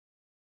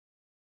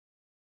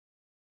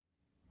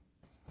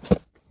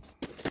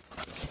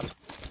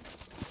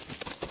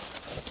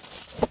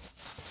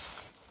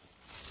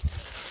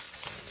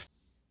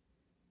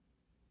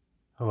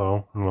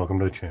Hello and welcome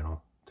to the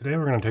channel. Today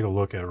we're going to take a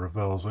look at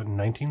Revell's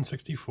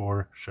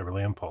 1964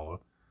 Chevrolet Impala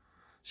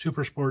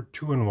Super Sport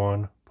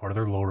 2-in-1, part of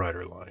their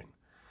Lowrider line.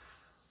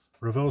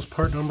 Revell's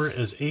part number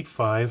is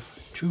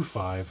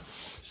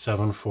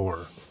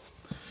 852574.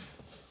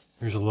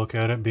 Here's a look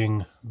at it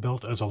being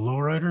built as a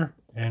Lowrider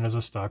and as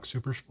a stock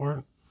Super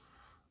Sport.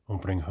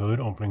 Opening hood,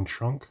 opening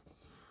trunk,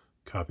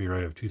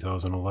 copyright of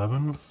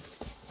 2011.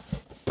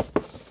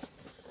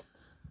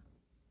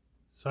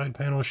 Side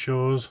panel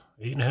shows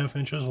 8.5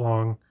 inches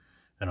long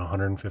and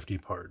 150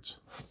 parts.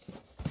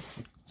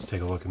 Let's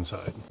take a look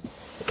inside.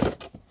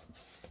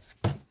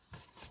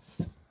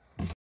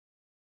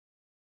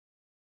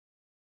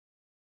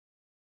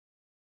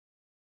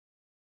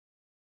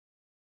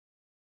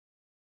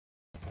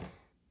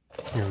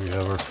 Here we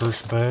have our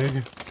first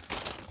bag,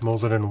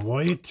 molded in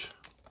white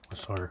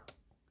with our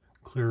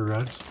clear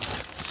reds.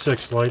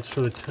 6 lights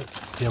for the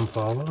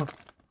Impala.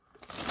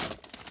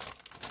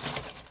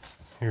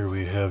 Here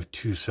we have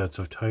 2 sets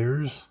of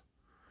tires,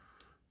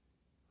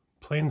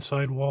 plain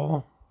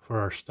sidewall for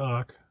our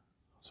stock,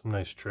 some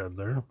nice tread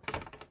there.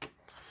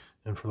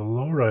 And for the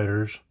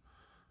Lowriders,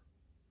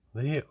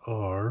 they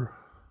are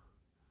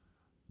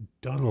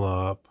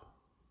Dunlop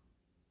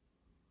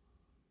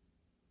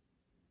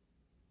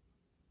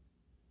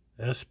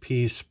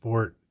SP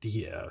Sport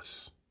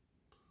DS.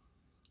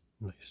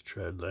 Nice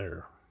tread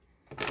there.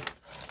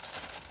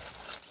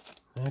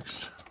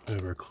 Next, we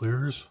have our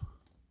clears.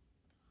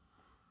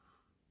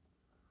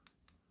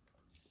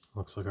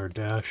 Looks like our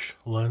dash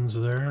lens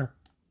there,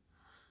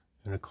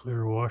 and a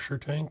clear washer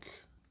tank.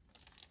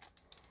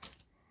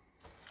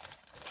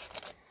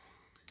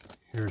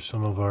 Here's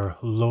some of our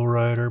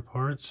Lowrider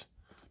parts,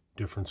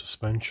 different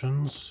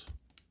suspensions,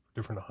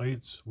 different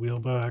heights, wheel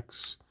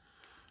backs,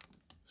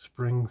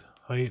 spring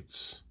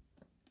heights,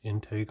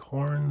 intake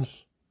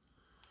horns,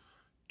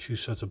 2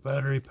 sets of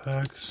battery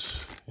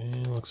packs,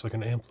 and looks like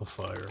an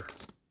amplifier.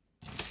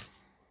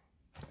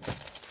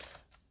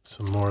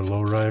 Some more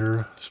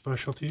Lowrider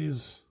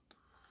specialties.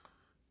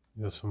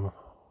 We got some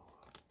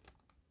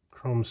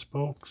chrome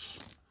spokes,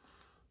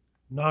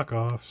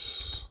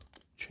 knockoffs,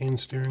 chain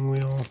steering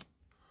wheel,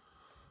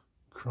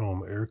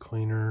 chrome air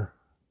cleaner,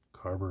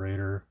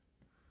 carburetor.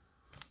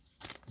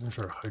 There's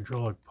our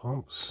hydraulic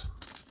pumps.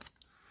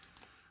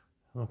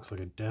 Looks like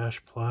a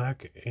dash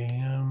plaque,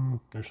 and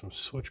there's some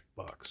switch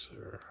box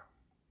there.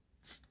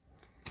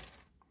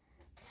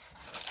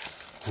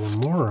 One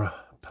more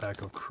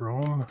pack of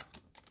chrome.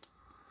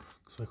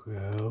 Looks like we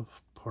have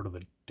part of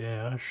the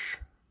dash,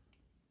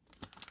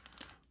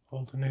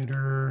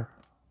 alternator, a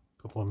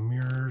couple of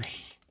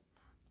mirrors,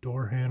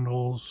 door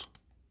handles,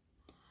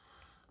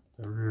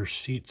 the rear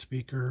seat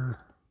speaker,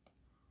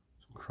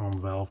 some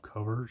chrome valve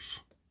covers.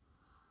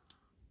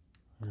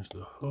 There's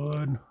the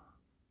hood,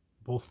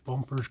 both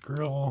bumpers,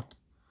 grill,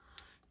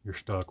 your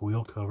stock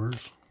wheel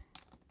covers,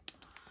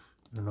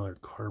 and another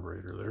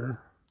carburetor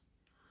there.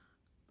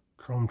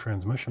 Chrome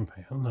transmission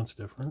pan, that's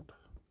different.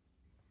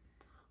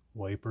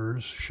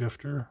 Wipers,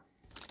 shifter.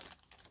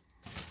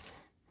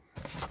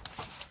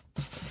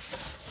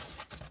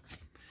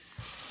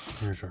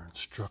 Here's our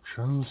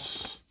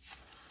instructions.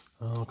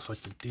 Looks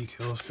like the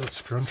decals got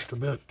scrunched a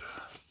bit.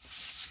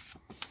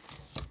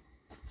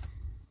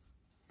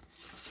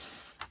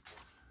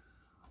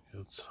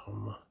 Got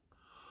some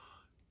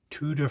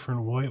 2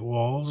 different white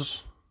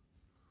walls.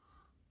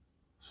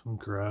 Some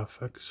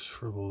graphics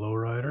for the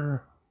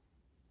Lowrider.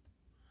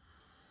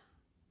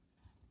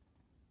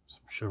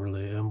 Some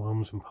Chevrolet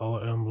emblems,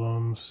 Impala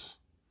emblems.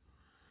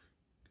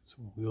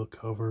 Some wheel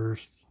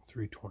covers,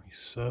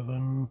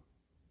 327.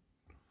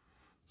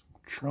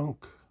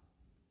 Trunk,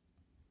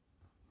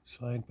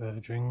 side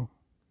badging,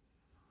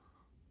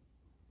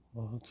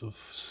 lots of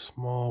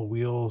small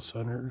wheel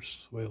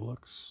centers, the way it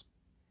looks.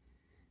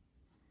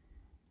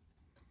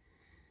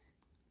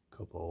 A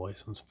couple of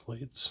license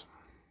plates.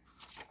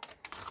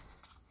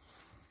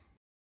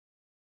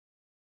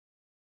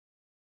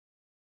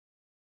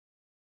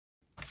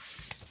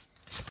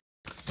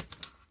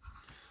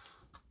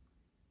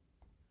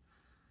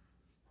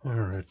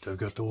 Alright, I've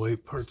got the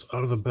white parts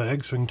out of the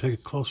bag so I can take a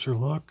closer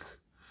look.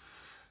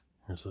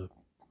 There's a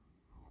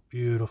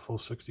beautiful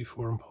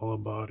 64 Impala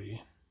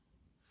body.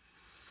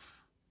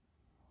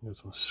 Got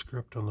some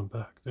script on the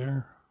back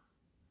there.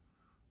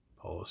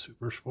 Impala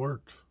Super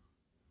Sport.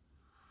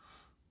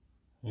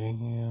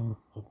 And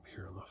up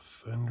here on the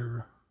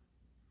fender,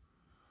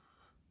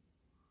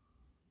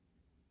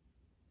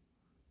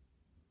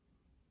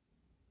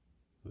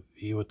 the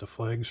V with the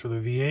flags for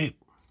the V8.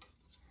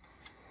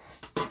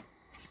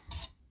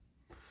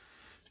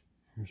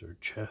 Here's our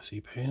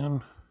chassis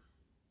pan.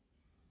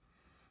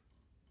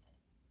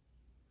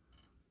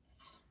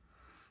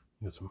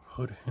 Got some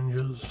hood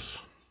hinges,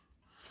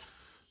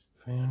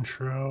 fan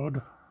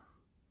shroud,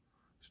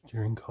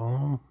 steering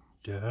column,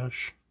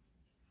 dash,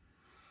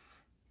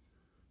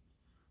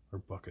 our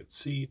bucket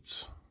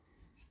seats.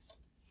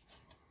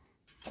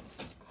 You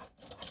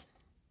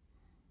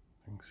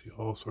can see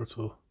all sorts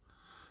of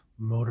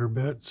motor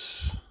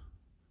bits,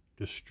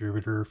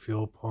 distributor,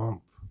 fuel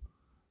pump,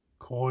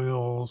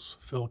 coils,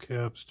 fill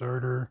cap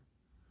starter,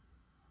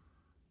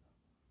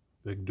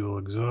 big dual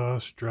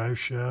exhaust, drive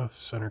shaft,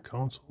 center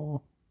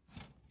console.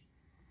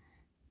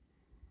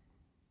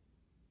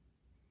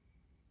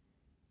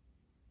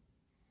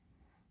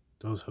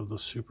 Does have the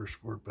Super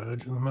Sport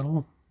badge in the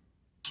middle.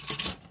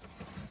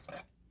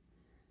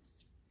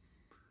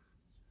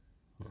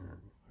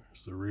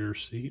 There's the rear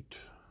seat.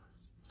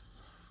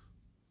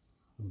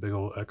 A big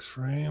old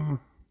X-frame,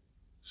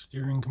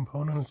 steering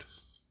component,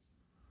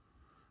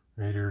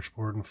 radiator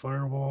sport and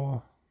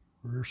firewall,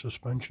 rear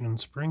suspension and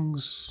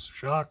springs,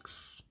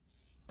 shocks.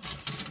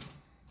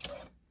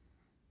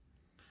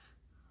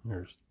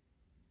 There's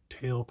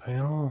tail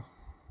panel.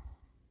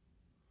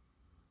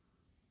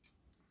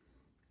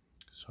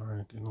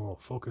 Sorry, getting a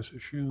little focus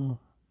issue.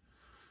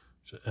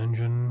 There's an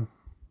engine.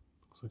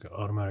 Looks like an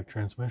automatic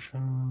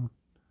transmission.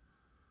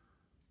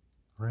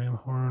 Ram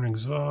horn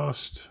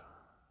exhaust.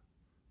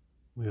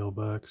 Wheel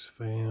backs,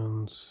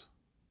 fans.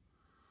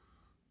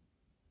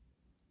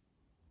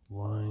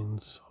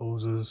 Lines,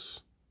 hoses,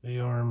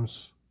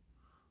 A-arms.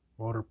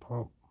 Water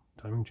pump,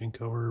 timing chain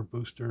cover,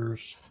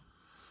 boosters,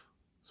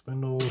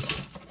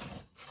 spindles.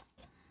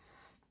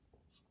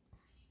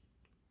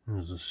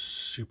 There's the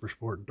Super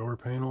Sport door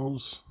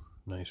panels.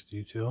 Nice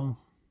detail.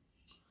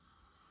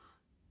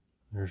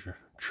 There's your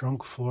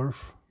trunk floor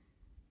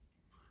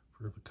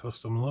for the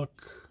custom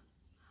look.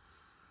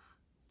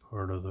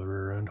 Part of the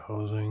rear end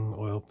housing,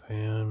 oil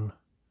pan,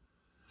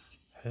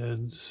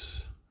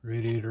 heads,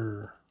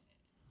 radiator,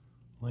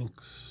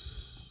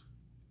 links,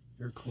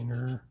 air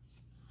cleaner,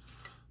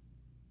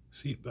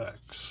 seat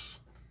backs.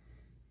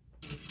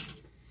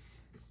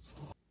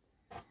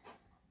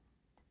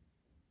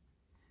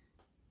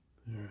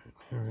 Alright,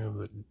 here we have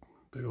the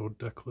big old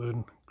deck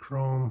lid,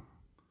 chrome,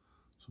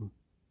 some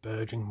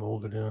badging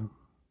molded in,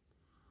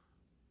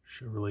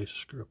 Chevrolet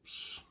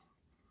scripts,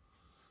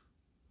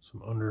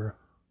 some under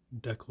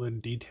deck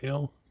lid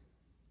detail.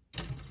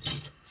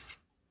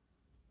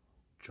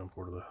 Jump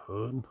over the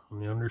hood on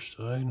the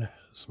underside, it has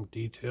some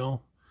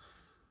detail.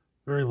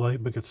 Very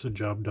light but gets the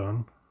job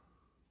done.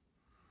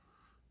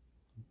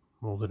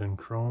 Molded in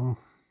chrome.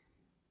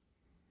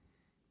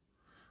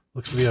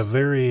 Looks to be a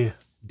very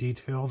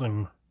detailed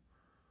and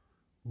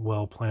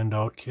well planned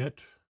out kit.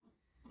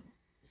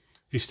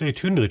 If you stay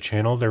tuned to the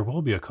channel, there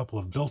will be a couple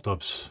of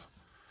build-ups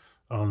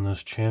on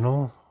this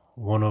channel.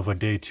 One of a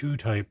day 2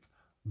 type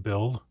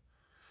build,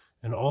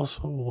 and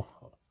also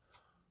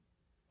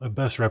my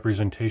best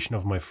representation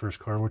of my first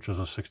car, which was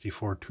a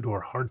 64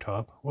 two-door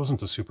hardtop. It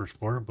wasn't a Super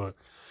Sport, but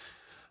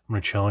I'm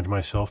going to challenge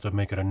myself to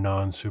make it a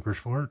non-Super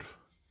Sport.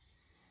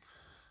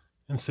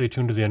 And stay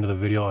tuned to the end of the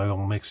video. I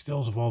will make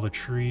stills of all the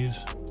trees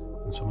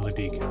and some of the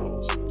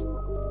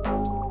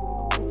decals.